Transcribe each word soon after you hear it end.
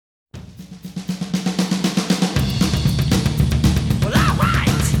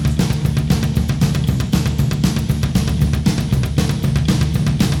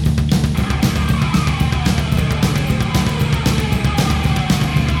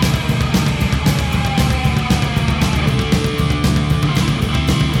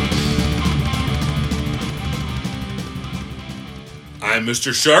I'm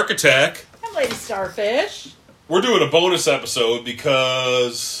Mr. Shark Attack. I'm Lady Starfish. We're doing a bonus episode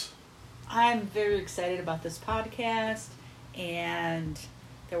because I'm very excited about this podcast and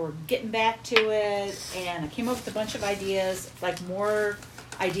that we're getting back to it. And I came up with a bunch of ideas, like more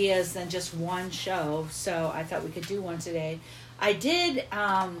ideas than just one show. So I thought we could do one today. I did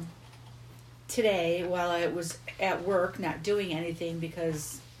today while I was at work, not doing anything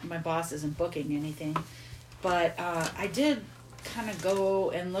because my boss isn't booking anything. But I did kind of go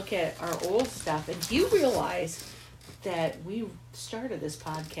and look at our old stuff, and you realize that we started this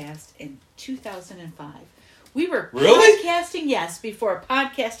podcast in 2005. We were Really? podcasting, yes, before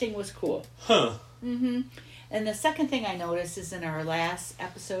podcasting was cool. Huh. Mm-hmm. And the second thing I noticed is in our last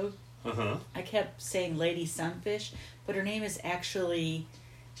episode, Uh-huh. I kept saying Lady Sunfish, but her name is actually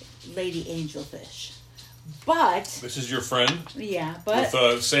Lady Angelfish. But This is your friend yeah, but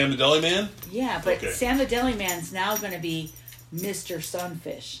with Sam the Deli Man? yeah, but Okay. Sam the Deli Man's now going to be Mr.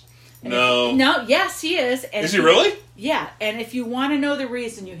 Sunfish. And No. no, yes, he is. And Is if he you- really? Yeah, and if you want to know the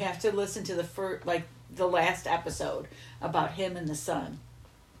reason, you have to listen to the last episode about him and the sun.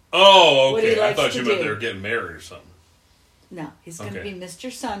 Oh, What he okay. I likes thought to you meant do. they were getting married or something. No, he's going to Okay. be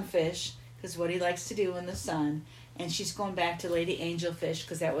Mr. Sunfish because what he likes to do in the sun, and she's going back to Lady Angelfish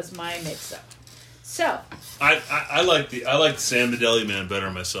because that was my mix-up. So I like Sam the Deli Man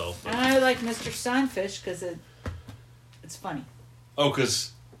better myself. But... I like Mr. Sunfish because it's funny. Oh,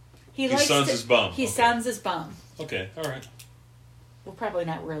 because He He suns his bum. He Okay. suns his bum. okay, all right. Well, probably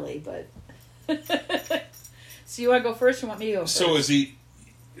not really, but. So you want to go first, or want me to go first? So is he?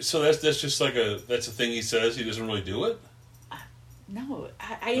 So that's just like that's a thing he says. He doesn't really do it. No,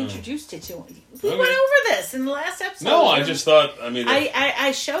 I introduced it to him. We Okay. went over this in the last episode. No, I just thought. I mean,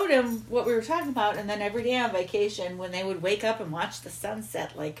 I showed him what we were talking about, and then every day on vacation, when they would wake up and watch the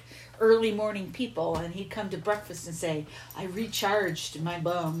sunset like early morning people, and he'd come to breakfast and say, "I recharged my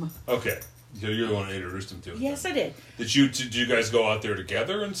bum." okay. So you're the one who introduced him to it. Yes, then. I did. Did you guys go out there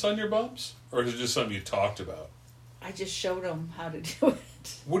together and sun your bums, or is it just something you talked about? I just showed him how to do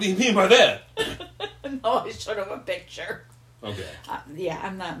it. What do you mean by that? No, I showed him a picture. Okay. Yeah,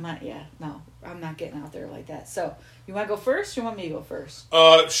 I'm not getting out there like that. So, you want to go first, or you want me to go first?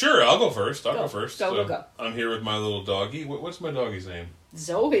 Sure. I'll go first. I'll Go. go first. Go. I'm here with my little doggy. What's my doggy's name?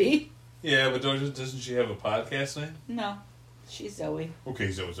 Zoe. Yeah, but doesn't she have a podcast name? No, she's Zoe. Okay,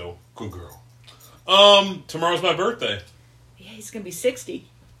 Zozo. Good girl. Tomorrow's my birthday. Yeah, he's going to be 60.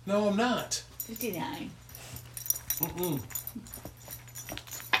 No, I'm not. 59.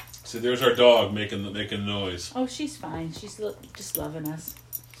 See, there's our dog making noise. Oh, she's fine. She's just loving us.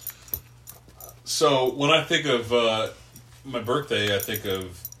 So when I think of my birthday, I think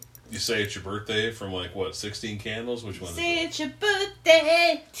of you say it's your birthday from like what 16 Candles. Which one? Say Is it? it's your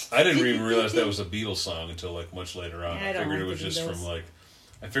birthday. I didn't even realize that was a Beatles song until like much later on. Yeah, I I don't figured like it was the just Beatles. from like.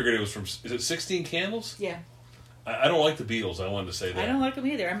 I figured it was from. Is it 16 Candles? Yeah. I don't like the Beatles. I wanted to say that. I don't like them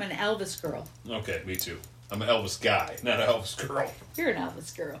either. I'm an Elvis girl. Okay, me too. I'm an Elvis guy, not an Elvis girl. You're an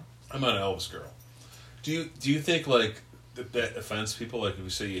Elvis girl. I'm not an Elvis girl. Do you think like that offends people? Like if you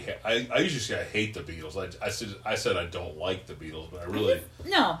say I usually say I hate the Beatles. I said I don't like the Beatles, but I really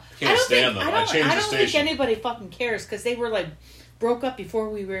No. can't stand them. I changed I the don't think station. anybody fucking cares because they were like broke up before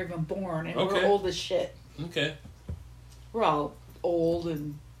we were even born, and Okay. we're old as shit. Okay. We're all old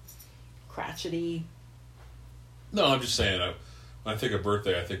and crotchety. No, I'm just saying. When I think of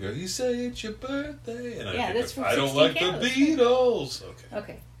birthday, I think of you say it's your birthday, and Yeah, I that's think from of, I don't 16 like Candles. the Beatles. Okay.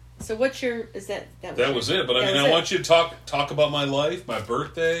 Okay. So what's your that That was it. But I that mean, was I it. want you to talk about my life, my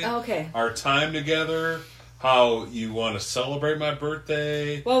birthday, Okay. our time together, how you want to celebrate my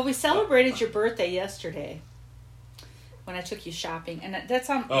birthday. Well, we celebrated your birthday yesterday when I took you shopping, and that's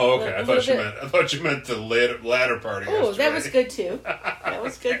on. Oh, okay. a I little thought you meant the latter party. Oh, that was yesterday. good too. That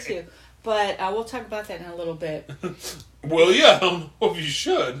was good too. But we'll talk about that in a little bit. Well, yeah. Well, you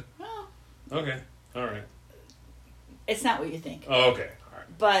should. Well, Okay. All right. it's not what you think. Oh, okay. All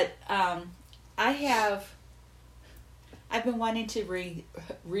right. But I've been wanting to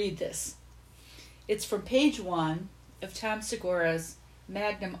read this. It's from page 1 of Tom Segura's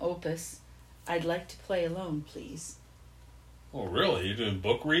magnum opus, I'd Like to Play Alone, Please. Oh, really? You're doing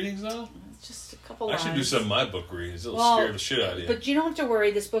book readings now? It's just a couple I lines. should do some of my book readings. It'll Well, scare the shit out of you. But you don't have to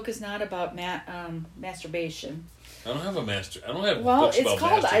worry. This book is not about masturbation. I don't have a master. I don't have Well, books it's about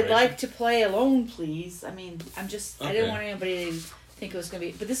called I'd masturbation. Like to Play Alone, Please. I mean, I Okay. didn't want anybody to think it was going to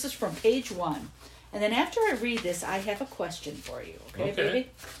be... But this is from page 1. And then after I read this, I have a question for you. Okay, Okay. baby?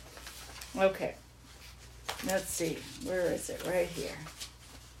 Okay. Let's see. Where is it? Right here.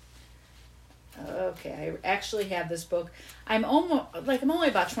 Okay, I actually have this book. I'm only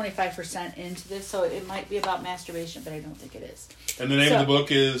about 25% into this, so it might be about masturbation, but I don't think it is. And the name of the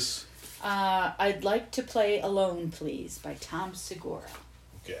book is? I'd Like to Play Alone, Please, by Tom Segura.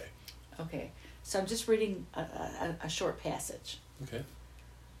 Okay. Okay, so I'm just reading a short passage. Okay.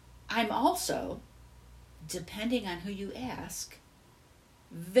 I'm also, depending on who you ask,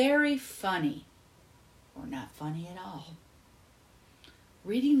 very funny, or not funny at all.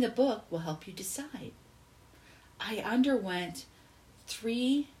 Reading the book will help you decide. I underwent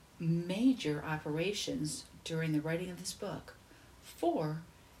 3 major operations during the writing of this book. 4,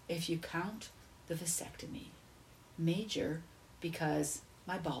 if you count the vasectomy. Major because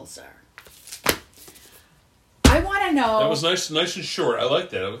my balls are. I want to know. That was nice and short. I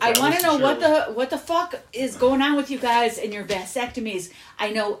like that. I want to know what the fuck is going on with you guys and your vasectomies. I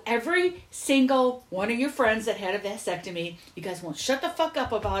know every single one of your friends that had a vasectomy. You guys won't shut the fuck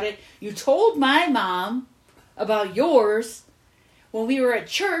up about it. You told my mom about yours when we were at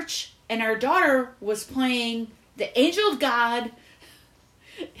church and our daughter was playing the Angel of God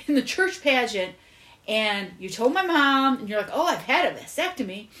in the church pageant, and you told my mom, and you're like, oh, I've had a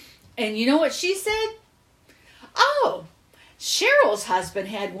vasectomy. And you know what she said? Oh, Cheryl's husband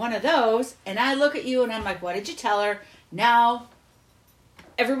had one of those. And I look at you and I'm like, what did you tell her? Now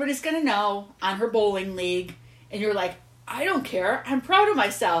everybody's going to know on her bowling league. And you're like, I don't care. I'm proud of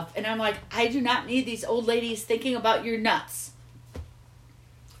myself. And I'm like, I do not need these old ladies thinking about your nuts.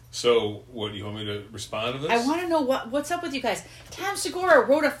 So, what, do you want me to respond to this? I want to know what's up with you guys. Tom Segura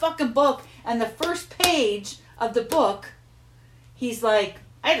wrote a fucking book, and the first page of the book, he's like,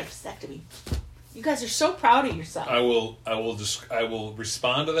 I had a vasectomy. You guys are so proud of yourself. I will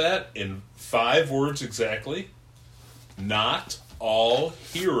respond to that in 5 words exactly. Not all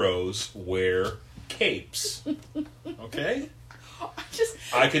heroes wear capes. Okay?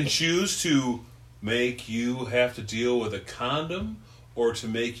 I can choose to make you have to deal with a condom, or to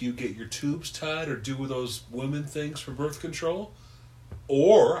make you get your tubes tied, or do those women things for birth control.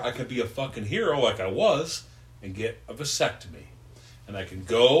 Or I could be a fucking hero like I was and get a vasectomy. And I can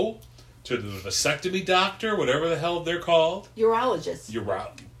go to the vasectomy doctor, whatever the hell they're called. Urologist.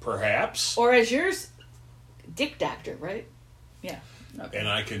 Perhaps. Or as yours, dick doctor, right? Yeah. Okay. And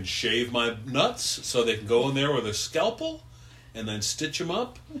I can shave my nuts so they can go in there with a scalpel and then stitch them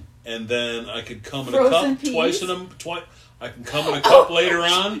up. And then I could come in Frozen a cup peas? twice. I can come in a cup later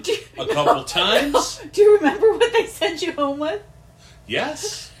on a couple times. Do you remember what they sent you home with?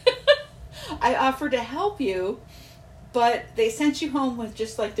 Yes. I offered to help you, but they sent you home with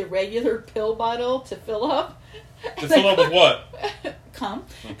just like the regular pill bottle to fill up. To fill up with what? Cum.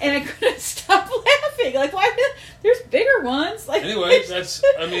 Okay. And I couldn't stop laughing. Like, why? There's bigger ones. Like, anyway,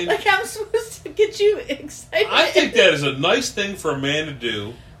 I mean... Like, I'm supposed to get you excited. I think that is a nice thing for a man to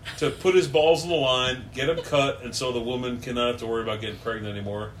do. To put his balls on the line, get them cut, and so the woman cannot have to worry about getting pregnant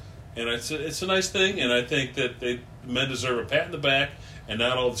anymore. And it's a nice thing, and I think that men deserve a pat in the back and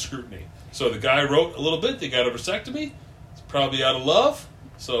not all the scrutiny. So the guy wrote a little bit. They got a vasectomy. It's probably out of love.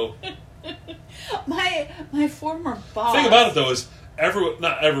 So my former boss. The thing about it though is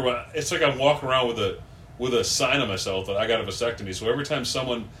not everyone. It's like I'm walking around with a sign on myself that I got a vasectomy. So every time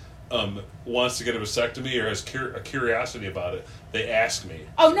someone wants to get a vasectomy or has a curiosity about it, they ask me.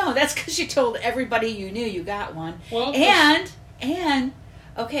 Oh no, that's because you told everybody you knew you got one. Well, and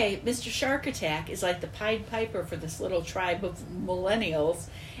okay, Mr. Shark Attack is like the Pied Piper for this little tribe of millennials.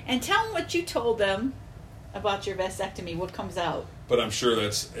 And tell them what you told them about your vasectomy. What comes out? But I'm sure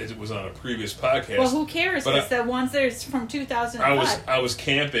it was on a previous podcast. Well, who cares? It's the ones that's from 2005. I was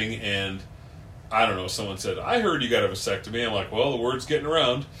camping and I don't know, someone said, I heard you got a vasectomy. I'm like, well, the word's getting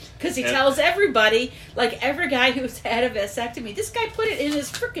around. Because he tells everybody, like every guy who's had a vasectomy, this guy put it in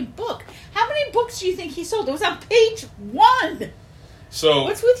his freaking book. How many books do you think he sold? It was on page 1. So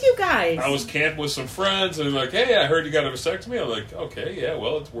what's with you guys? I was camping with some friends and they're like, hey, I heard you got a vasectomy. I'm like, okay, yeah,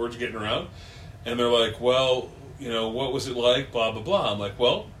 well, it's word's getting around. And they're like, well, what was it like? Blah, blah, blah. I'm like,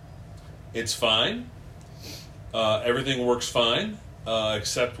 well, it's fine. Everything works fine,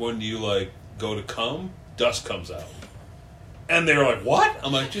 except when you, go to cum, dust comes out. And they were like, what?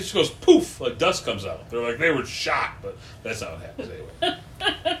 I'm like, just goes poof, like dust comes out. They're like, they were shocked, but that's not what happens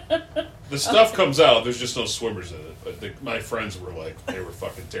anyway. The stuff comes out, there's just no swimmers in it. But my friends were like, they were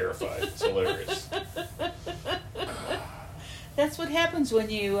fucking terrified. It's hilarious. That's what happens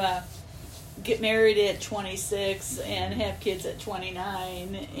when you get married at 26 and have kids at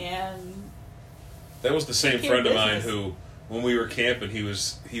 29 and... That was the same friend of mine who... When we were camping, he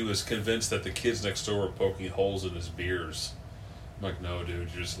was convinced that the kids next door were poking holes in his beers. I'm like, no, dude,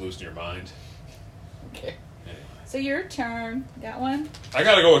 you're just losing your mind. Okay. Anyway. So your turn. Got one? I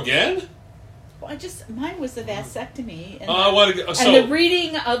gotta go again? Well, mine was the vasectomy and, I want to. and the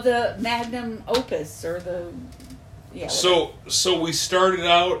reading of the magnum opus or the So we started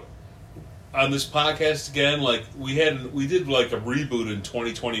out on this podcast again. Like we did like a reboot in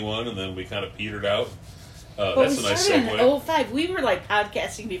 2021, and then we kind of petered out. That's a nice segue. We started in 05. We were like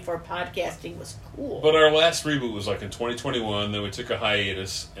podcasting before podcasting was cool. But our last reboot was like in 2021. Then we took a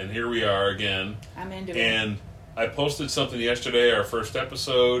hiatus, and here we are again. I'm into it. And I posted something yesterday, our first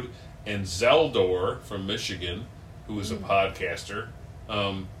episode, and Zeldor from Michigan, who is a podcaster,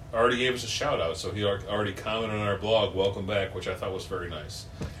 already gave us a shout out. So he already commented on our blog, "Welcome back," which I thought was very nice.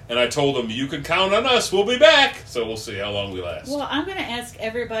 And I told him, "You can count on us. We'll be back." So we'll see how long we last. Well, I'm going to ask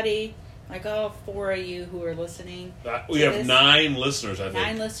everybody. Like all 4 of you who are listening. We have 9 listeners, I think.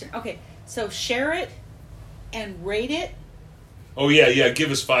 9 listeners. Okay, so share it and rate it. Oh, yeah. Give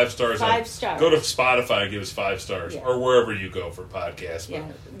us 5 stars. 5 stars. Go to Spotify and give us 5 stars. Yeah. Or wherever you go for podcasts. Yeah.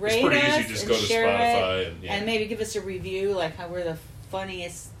 It's pretty easy. Just go to Spotify. And maybe give us a review, like how we're the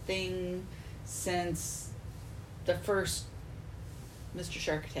funniest thing since the first Mr.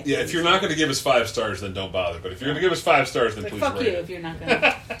 Shark Attack. Yeah, if you're not going to give us 5 stars, then don't bother. But if you're going to give us 5 stars, then please fuck rate you it. if you're not going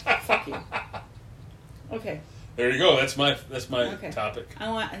to. Fuck you. Okay. There you go. That's my topic.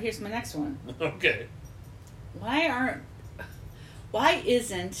 Here's my next one. Okay. Why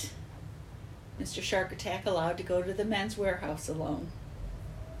isn't Mr. Shark Attack allowed to go to the Men's Warehouse alone?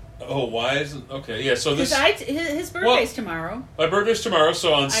 Oh, why isn't... Okay, yeah, so this... His birthday's tomorrow. My birthday's tomorrow,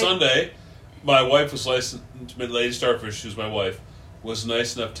 so on Sunday, my wife was licensed... Lady Starfish, who's my wife, was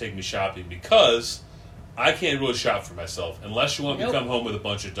nice enough to take me shopping because I can't really shop for myself unless you want me to come home with a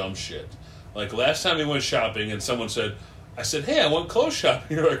bunch of dumb shit. Like last time we went shopping and someone said, I said, "Hey, I went clothes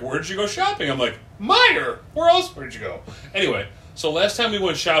shopping." You're like, "Where'd you go shopping?" I'm like, "Meijer. Where else would you go?" Anyway, so last time we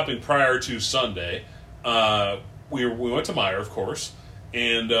went shopping prior to Sunday, we went to Meijer, of course,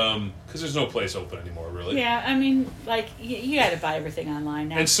 and because there's no place open anymore, really. Yeah, I mean, like, you got to buy everything online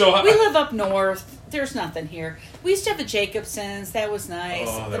now. And so we live up north. There's nothing here. We used to have a Jacobson's. That was nice.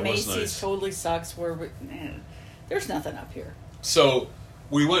 Oh, the that was Macy's nice. totally sucks. There's nothing up here. So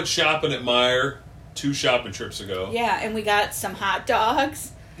we went shopping at Meijer 2 shopping trips ago. Yeah, and we got some hot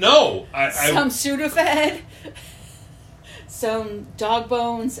dogs. No, some Sudafed, some dog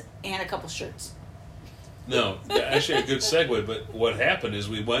bones, and a couple shirts. No, actually a good segue. But what happened is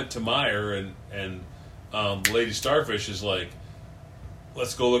we went to Meijer and Lady Starfish is like,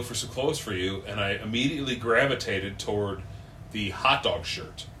 "Let's go look for some clothes for you," and I immediately gravitated toward the hot dog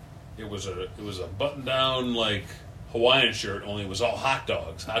shirt. It was a button down like Hawaiian shirt, only it was all hot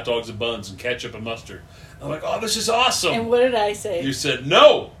dogs and buns and ketchup and mustard. I'm like, "Oh, this is awesome!" And what did I say? You said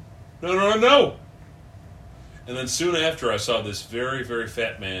no. And then soon after, I saw this very, very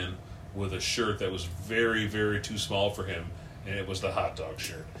fat man with a shirt that was very, very too small for him, and it was the hot dog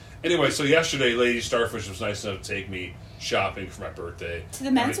shirt. Anyway, so yesterday, Lady Starfish was nice enough to take me shopping for my birthday. To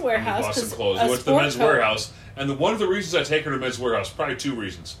the Men's Warehouse. We bought some clothes. We went to the Men's Warehouse, and one of the reasons I take her to the Men's Warehouse, probably 2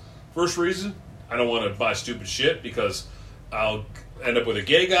 reasons. First reason, I don't want to buy stupid shit because I'll end up with a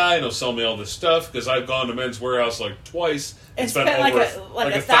gay guy and he'll sell me all this stuff because I've gone to Men's Warehouse like twice and spent over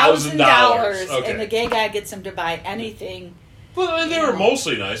like $1,000. Okay. And the gay guy gets him to buy anything. Well, and they were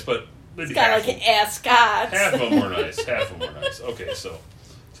mostly nice, but maybe it's got like ascots. Half of them were nice. Okay, so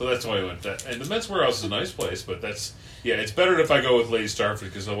that's why I went. And the Men's Warehouse is a nice place, but it's better if I go with Lady Starfish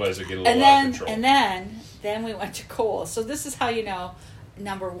because otherwise I get a little out of control. And then we went to Kohl's. So this is how you know.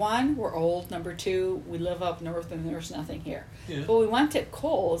 Number 1, we're old. Number 2, we live up north and there's nothing here. Yeah. But we went to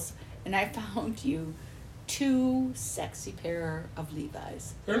Kohl's and I found you 2 sexy pair of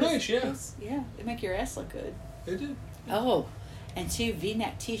Levi's. They're nice, yeah. Yeah, they make your ass look good. They do. Oh, and 2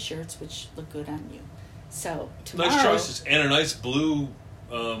 V-neck T-shirts which look good on you. So tomorrow, nice choices and a nice blue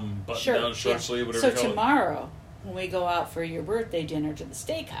button-down short sleeve, whatever you call it. So tomorrow, when we go out for your birthday dinner to the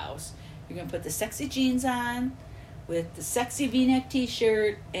steakhouse, you're gonna put the sexy jeans on with the sexy V-neck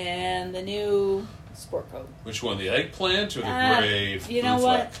T-shirt and the new sport coat. Which one, the eggplant or the gray? You know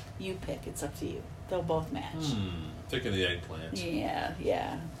what? You pick. It's up to you. They'll both match. Thinking the eggplant.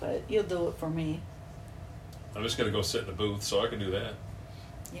 Yeah, but you'll do it for me. I'm just gonna go sit in the booth, so I can do that.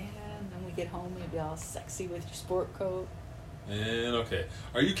 Yeah, and then we get home, you'll be all sexy with your sport coat. And okay,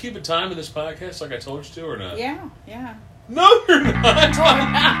 are you keeping time in this podcast like I told you to, or not? Yeah. No, you're not. No,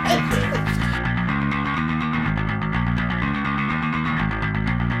 I'm not. Okay.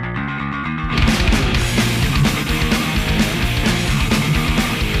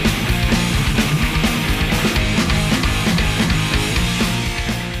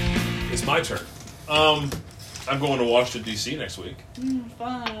 My turn. I'm going to Washington, D.C. next week.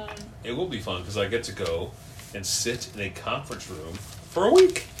 Fun. It will be fun because I get to go and sit in a conference room for a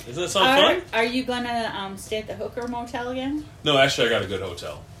week. Doesn't that sound fun? Are you gonna stay at the Hooker Motel again? No, actually, I got a good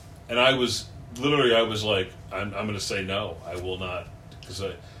hotel, and I was like, I'm going to say no. I will not, because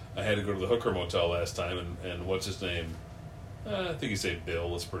I had to go to the Hooker Motel last time, and what's his name? I think he said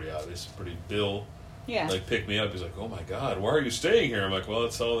Bill. It's pretty obvious. Bill. Yeah. Like picked me up. He's like, "Oh my God, why are you staying here?" I'm like, "Well,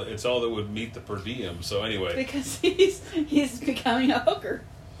 it's all that would meet the per diem." So anyway. Because he's becoming a hooker.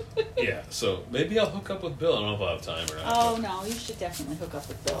 Yeah. So maybe I'll hook up with Bill. I don't know if I'll have time or not. Oh no, you should definitely hook up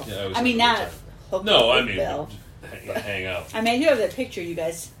with Bill. Yeah, I mean, not hook no, up I with mean, Bill. hang out. I mean, you have that picture you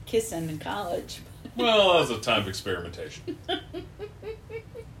guys kissing in college. Well, that was a time of experimentation.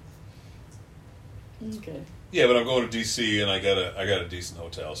 Okay. Yeah, but I'm going to DC, and I got a decent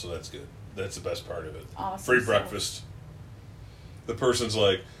hotel, so that's good. That's the best part of it. Awesome. Free breakfast. The person's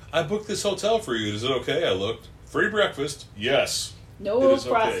like, "I booked this hotel for you. Is it okay?" I looked. Free breakfast. Yes. No It is okay.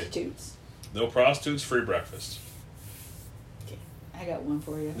 prostitutes. No prostitutes. Free breakfast. Okay, I got one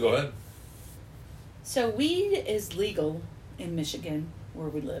for you. Go ahead. So weed is legal in Michigan, where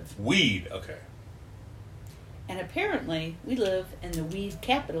we live, Weed. Okay. and apparently we live in the weed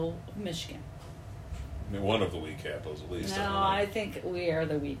capital of Michigan. I mean, one of the weed capitals, at least. No, I think we are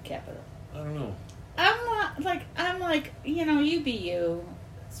the weed capital. I don't know. I'm like, you be you,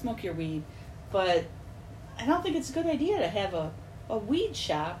 smoke your weed, but I don't think it's a good idea to have a weed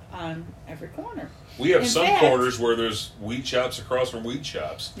shop on every corner. We have In some fact- corners where there's weed shops across from weed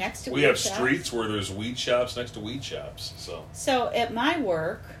shops. Next to We weed have shops. streets where there's weed shops next to weed shops. So at my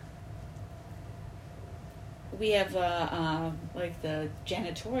work, we have like the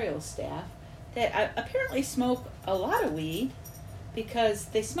janitorial staff that apparently smoke a lot of weed because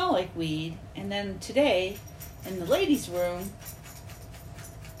they smell like weed. And then today, in the ladies' room,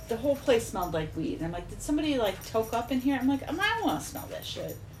 the whole place smelled like weed. And I'm like, did somebody like toke up in here? I'm like, I don't want to smell that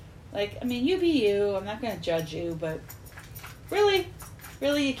shit. Like, I mean, you be you. I'm not going to judge you, but really,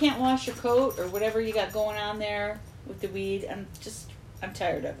 you can't wash your coat or whatever you got going on there with the weed. I'm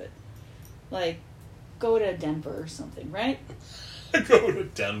tired of it. Like, go to Denver or something, right? Go to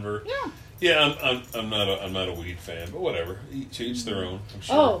Denver. Yeah. Yeah, I'm not a weed fan, but whatever. Each their own. I'm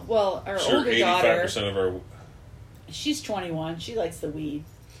sure. Oh, well, our sure, older 85% daughter, of our. she's 21. She likes the weed.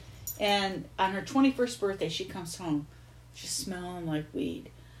 And on her 21st birthday, she comes home. She's smelling like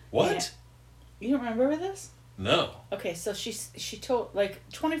weed. What? And you don't remember this? No. Okay, so she told, like,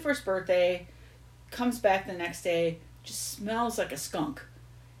 21st birthday, comes back the next day, just smells like a skunk.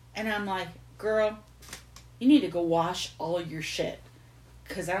 And I'm like, girl, you need to go wash all your shit.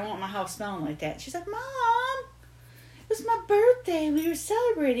 Because I don't want my house smelling like that. She's like, Mom, it was my birthday. We were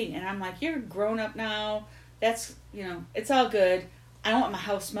celebrating. And I'm like, you're grown up now. That's, it's all good. I don't want my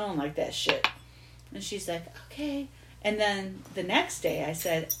house smelling like that shit. And she's like, okay. And then the next day I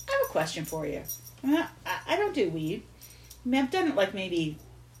said, I have a question for you. I don't do weed. I mean, I've done it like maybe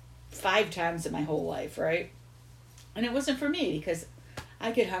 5 times in my whole life, right? And it wasn't for me because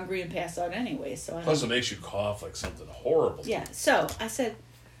I get hungry and pass out anyway. So Plus, it makes you cough like something horrible. Yeah. So I said,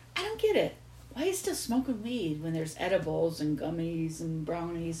 I don't get it. Why are you still smoking weed when there's edibles and gummies and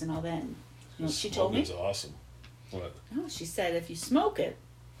brownies and all that? And, she told me. Smoking's awesome. What? No, she said if you smoke it,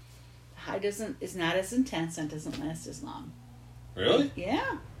 the high is not as intense and doesn't last as long. Really?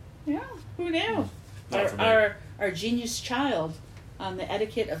 Yeah. Who knew? Not for me. Our genius child on the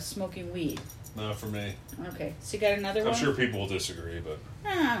etiquette of smoking weed. Not for me. Okay, so you got another one? I'm sure people will disagree, but.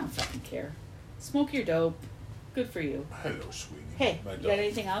 I don't fucking care. Smoke your dope. Good for you. Hello, sweetie. Hey, My you dog. got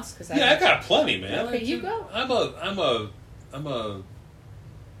anything else? Yeah, I got plenty, man. Okay, you go. I'm a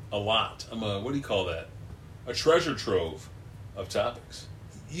lot. What do you call that? A treasure trove of topics.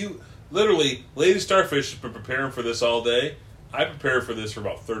 You literally, Lady Starfish has been preparing for this all day. I prepared for this for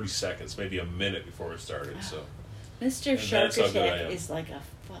about 30 seconds, maybe a minute before it started. So, Mr. And Shark that's how good I Attack am. is like a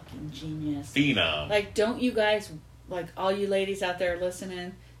fucking genius. phenom. Like, don't you guys, like all you ladies out there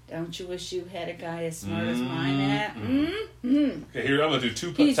listening, don't you wish you had a guy as smart as mine at? Mm-hmm. Okay, here I'm gonna do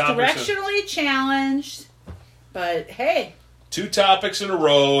two He's topics. directionally challenged, but hey. 2 topics in a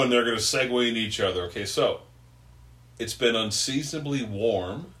row, and they're gonna segue into each other. Okay, so it's been unseasonably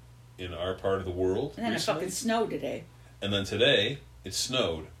warm in our part of the world. And then recently. it fucking snowed today. And then today, it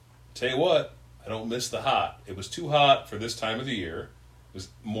snowed. Tell you what, I don't miss the hot. It was too hot for this time of the year.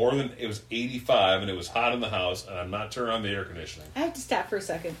 It was 85, and it was hot in the house, and I'm not turning on the air conditioning. I have to stop for a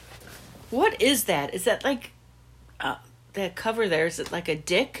second. What is that? Is that like that cover there? Is it like a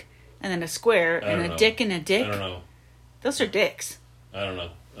dick and then a square and don't a know. dick and a dick? I don't know. Those are dicks I don't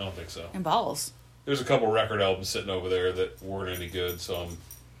know. I don't think so. and balls. There's a couple record albums sitting over there that weren't any good, so I'm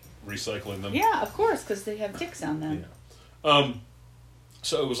recycling them. Yeah, of course, because they have dicks on them. Yeah.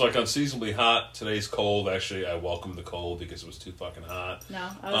 So it was like unseasonably hot. Today's cold. Actually, I welcomed the cold because it was too fucking hot. No,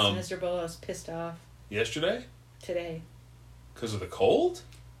 I was miserable. I was pissed off. Yesterday? Today. Because of the cold?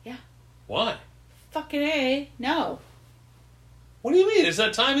 Yeah. Why? Fucking A. No. What do you mean? It's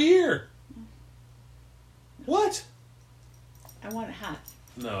that time of year. What? I want it hot.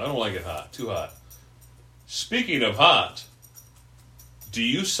 No, I don't like it hot. Too hot. Speaking of hot, do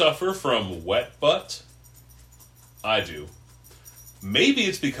you suffer from wet butt? I do. Maybe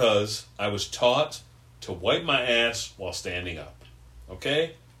it's because I was taught to wipe my ass while standing up.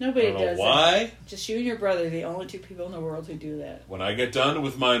 Okay? Nobody I don't know does why. that. Just you and your brother, the only two people in the world who do that. When I get done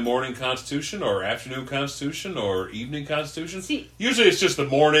with my morning constitution or afternoon constitution or evening constitution, usually it's just the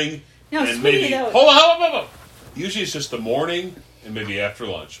morning and maybe... Hold on. Usually it's just the morning and maybe after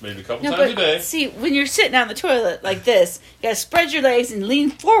lunch. Maybe a couple times a day. See, when you're sitting on the toilet like this, you gotta spread your legs and lean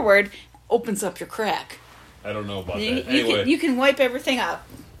forward, opens up your crack. I don't know about that. Anyway, you can wipe everything up.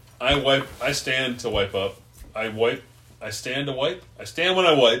 I stand to wipe up. I stand to wipe. I stand when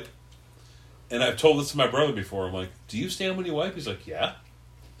I wipe. And I've told this to my brother before. I'm like, do you stand when you wipe? He's like, yeah.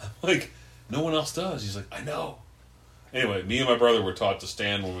 I'm like, no one else does. He's like, I know. Anyway, me and my brother were taught to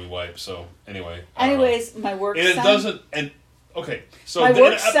stand when we wipe. So, anyway. Anyways, my work son... And it doesn't... And, okay, so... My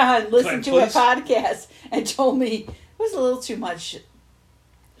work son listened to a podcast and told me it was a little too much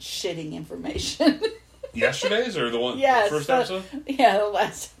shitting information. Yesterday's or the one? Yes, the first episode? Yeah, the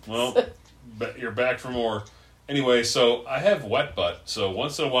last episode. Well, you're back for more. Anyway, so I have wet butt. So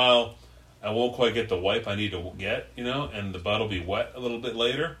once in a while, I won't quite get the wipe I need to get, and the butt will be wet a little bit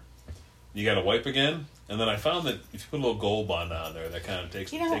later. You got to wipe again. And then I found that if you put a little Gold Bond on there, that kind of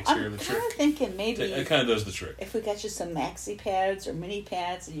takes care of the trick. I'm kind of thinking maybe... It kind of does the trick. If we got you some maxi pads or mini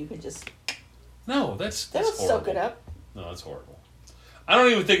pads and you could just... No, that's horrible. Soak it up. No, that's horrible. I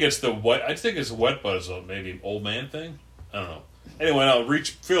don't even think it's the wet... I think it's wet butt is maybe an old man thing. I don't know. Anyway,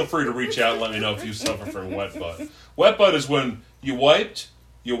 feel free to reach out and let me know if you suffer from wet butt. Wet butt is when you wiped,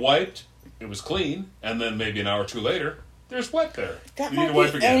 it was clean, and then maybe an hour or two later, there's wet there. That you might need to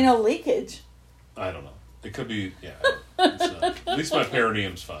wipe be again. Anal leakage. I don't know. It could be, yeah. It's not. At least my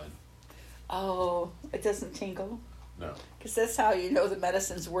perineum's fine. Oh, it doesn't tingle? No. Because that's how you know the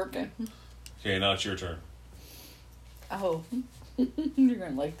medicine's working. Okay, now it's your turn. Oh, you're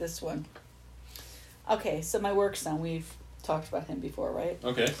going to like this one. Okay, so my work son, we've talked about him before, right?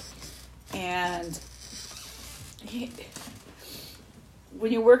 Okay. And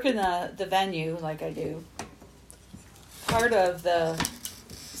when you work in the venue, like I do, part of the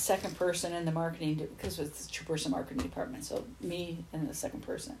second person in the marketing, because it's a two-person marketing department, so me and the second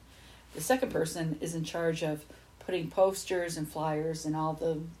person. The second person is in charge of putting posters and flyers in all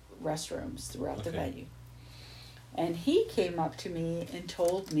the restrooms throughout the venue. And he came up to me and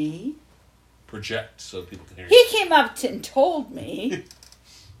told me... Project so people can hear you. He came up and told me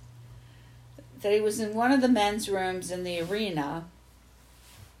that he was in one of the men's rooms in the arena,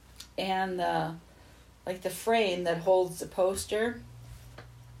 and the frame that holds the poster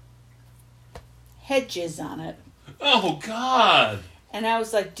had jizz on it. Oh, God! And I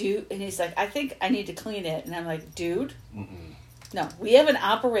was like, dude, and he's like, I think I need to clean it. And I'm like, dude, no, we have an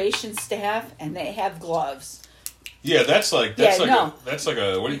operations staff and they have gloves. Yeah, that's like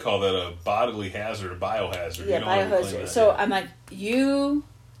a what do you call that? A bodily hazard, a biohazard. Yeah, biohazard. So I'm like, you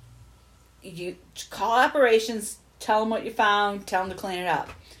call operations, tell them what you found, tell them to clean it up.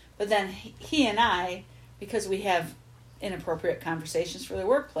 But then he and I, because we have inappropriate conversations for the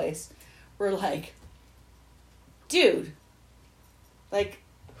workplace, we're like, dude, like,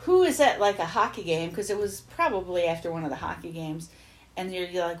 who is at like a hockey game? Because it was probably after one of the hockey games. And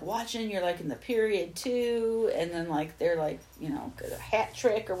you're like watching, you're like in the period too, and then like they're like, a hat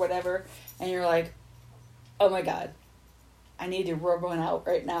trick or whatever, and you're like, oh my God, I need to rub one out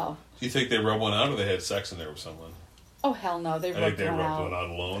right now. Do you think they rubbed one out or they had sex in there with someone? Oh hell no, they rubbed one out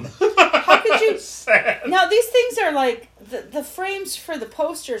alone. How could you? Sad. Now these things are like, the frames for the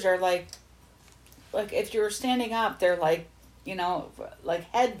posters are like if you're standing up, they're like, like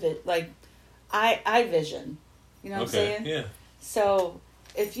like eye vision. You know what I'm saying? Yeah. So,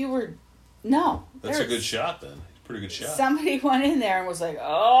 if you were... No. That's a good shot, then. Pretty good shot. Somebody went in there and was like, hat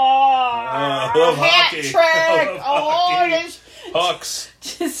hockey. trick! Pucks.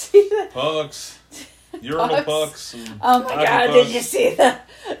 Did you see that? Pucks. Urinal pucks. Oh my God, did you see the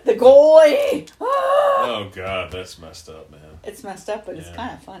goalie? Oh God, that's messed up, man. It's messed up, but it's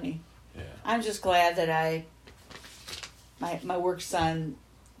kind of funny. Yeah. I'm just glad that my work son...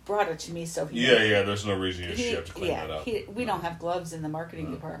 brought it to me, so he... Yeah, there's no reason you should have to clean that up. We don't have gloves in the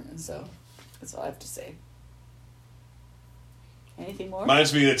marketing department, so that's all I have to say. Anything more?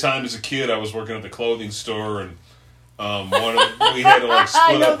 Reminds me of the time as a kid I was working at the clothing store, and We had to like I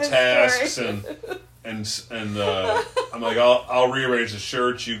split know up this tasks story. and I'm like, I'll rearrange the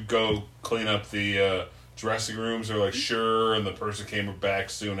shirts. You go clean up the dressing rooms. They're like, sure. And the person came back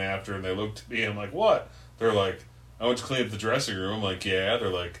soon after, and they looked at me. I'm like, what? They're like, I went to clean up the dressing room. I'm like, yeah. They're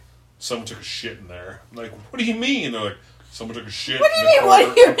like, someone took a shit in there. I'm like, what do you mean? They're like, someone took a shit What do in you the mean, what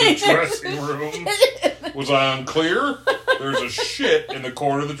corner do you of the mean? dressing room. Was I unclear? There's a shit in the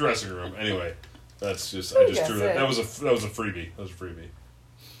corner of the dressing room. Anyway, that's just I just Yes, threw that. it- That was a freebie. That was a freebie.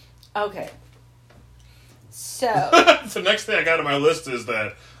 Okay. So, The next thing I got on my list is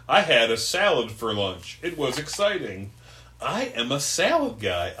that I had a salad for lunch. It was exciting. I am a salad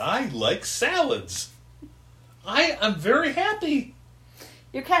guy. I like salads. I'm very happy.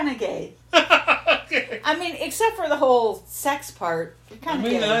 you're kind of gay. Okay. I mean, except for the whole sex part, you're I kind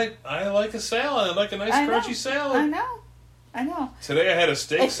of mean, gay. I like a salad. I like a nice I know. crunchy salad. I know. Today I had a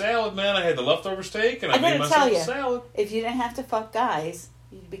steak salad, man. I had the leftover steak, and I I made gotta myself tell a you. salad. If you didn't have to fuck guys,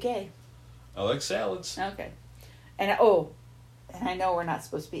 you'd be gay. I like salads. Okay. And and I know we're not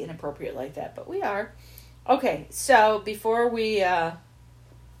supposed to be inappropriate like that, but we are. Okay, so before we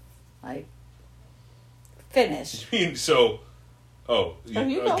finish. So,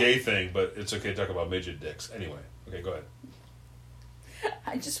 you a go. gay thing, but it's okay to talk about midget dicks. Anyway, okay, go ahead.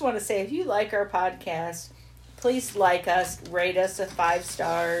 I just want to say, if you like our podcast, please like us, rate us 5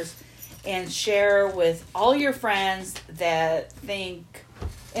 stars, and share with all your friends that think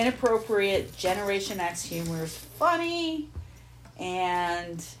inappropriate Generation X humor is funny.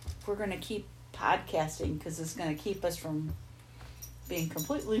 And we're going to keep podcasting because it's going to keep us from being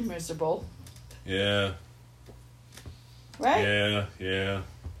completely miserable. Yeah. Right?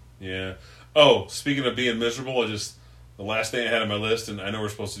 Yeah. Oh, speaking of being miserable, the last thing I had on my list, and I know we're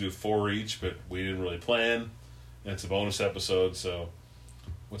supposed to do 4 each, but we didn't really plan, and it's a bonus episode, so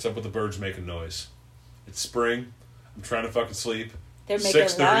what's up with the birds making noise? It's spring. I'm trying to fucking sleep. They're making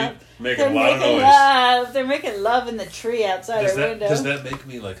 6:30, love. making a They're lot of making noise. love. They're making love in the tree outside our window. Does that make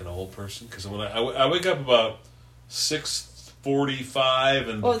me like an old person? Because when I wake up about 6:45,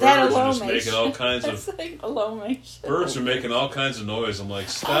 and Oh, the that birds are alone just makes making all kinds That's of like alone makes birds are making all kinds of noise. I'm like,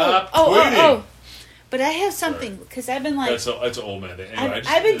 stop tweeting. Oh. But I have something because I've been like That's an old man thing. Anyway,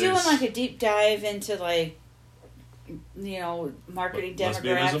 I've been doing like a deep dive into like marketing Lesbianism?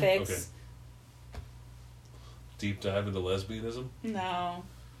 demographics. Okay. Deep dive into lesbianism. No.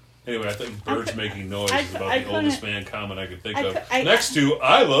 Anyway, I think birds making noise I is about I the oldest couldn't- man comment I could think I of. cou- I- Next to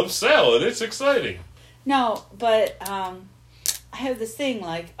I love salad. It's exciting. No, but I have this thing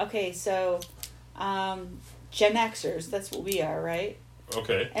like, okay, so Gen Xers, that's what we are, right?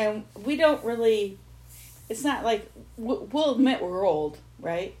 Okay. And we don't really, it's not like, we'll admit we're old,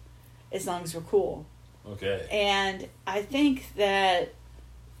 right? As long as we're cool. Okay. And I think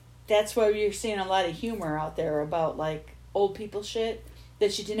that's why you're seeing a lot of humor out there about like old people shit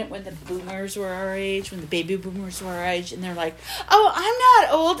that you didn't when the boomers were our age, when the baby boomers were our age, and they're like, oh, I'm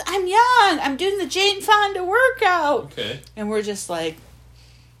not old, I'm young, I'm doing the Jane Fonda workout. Okay. And we're just like,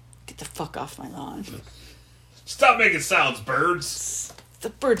 get the fuck off my lawn. Stop making sounds, birds.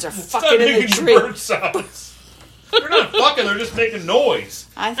 The birds are Stop fucking in the making tree. bird sounds. They're not fucking. They're just making noise.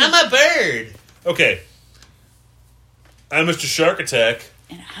 I think- I'm a bird. Okay. I'm Mr. Shark Attack.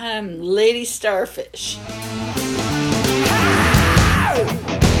 And I'm Lady Starfish.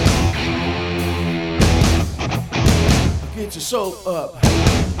 Get your soap up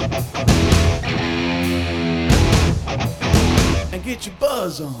and get your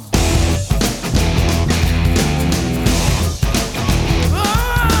buzz on.